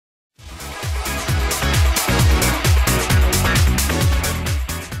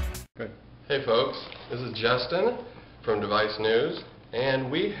Hey folks, this is Justin from Dvicenews, and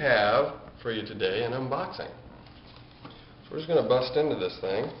we have for you today an unboxing. So we're just going to bust into this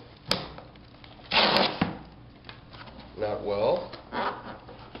thing. Not well.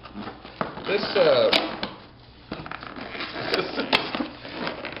 This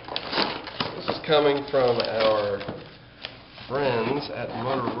is coming from our friends at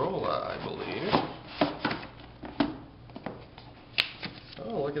Motorola, I believe.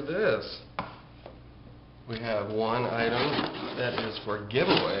 Oh, look at this. We have one item that is for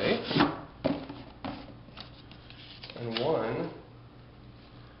giveaway and one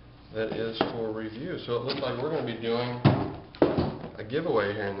that is for review. So it looks like we're going to be doing a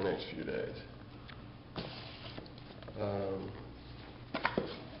giveaway here in the next few days.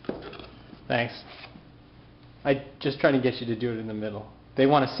 Thanks. I just trying to get you to do it in the middle. They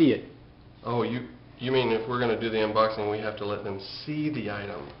want to see it. Oh, you mean if we're going to do the unboxing, we have to let them see the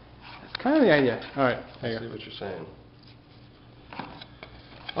item? That's kind of the idea. All right, there you I see go. what you're saying.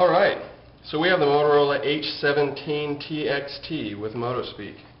 All right, so we have the Motorola H17txt with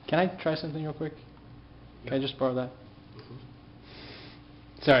MotoSpeak. Can I try something real quick? Can I just borrow that? Mm-hmm.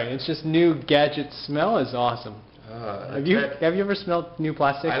 Sorry, it's just new gadget smell is awesome. Have you ever smelled new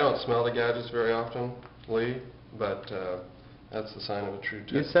plastic? I don't smell the gadgets very often, Lee, but that's the sign of a true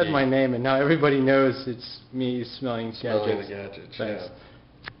tech. You said my name, and now everybody knows it's me smelling gadgets. The gadgets. Thanks. Yeah.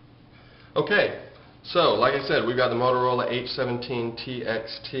 Okay, so like I said, we've got the Motorola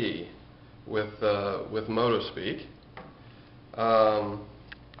H17txt with MotoSpeak.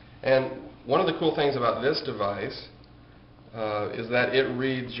 And one of the cool things about this device is that it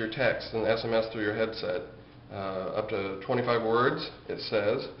reads your text and SMS through your headset. Up to 25 words, it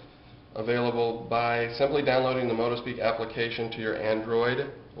says. Available by simply downloading the MotoSpeak application to your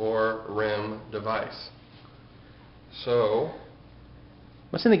Android or RIM device. So,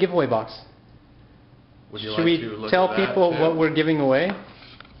 what's in the giveaway box? would you Should like to we look tell at that people too? what we're giving away?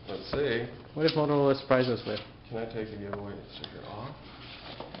 Let's see. What if Motorola surprises us with? Can I take the giveaway sticker off?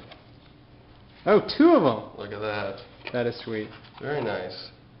 Oh, 2 of them! Look at that. That is sweet. Very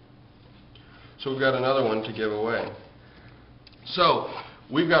nice. So we've got another one to give away. So,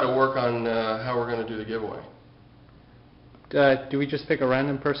 we've got to work on how we're going to do the giveaway. Do we just pick a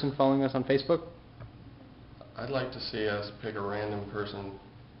random person following us on Facebook? I'd like to see us pick a random person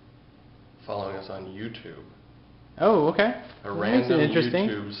following us on YouTube. Oh, okay. A random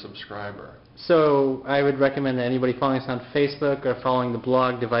YouTube subscriber. So I would recommend that anybody following us on Facebook or following the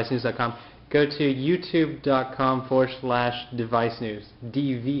blog, Dvicenews.com, go to youtube.com/Dvicenews.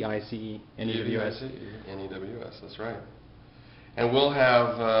 D-V-I-C-E. N-E-W-S. N-E-W-S, that's right. And we'll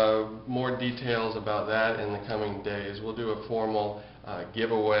have more details about that in the coming days. We'll do a formal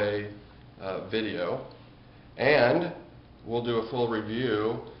giveaway video, and we'll do a full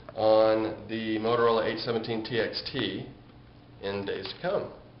review on the Motorola H17txt in days to come.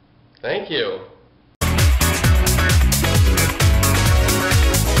 Thank you.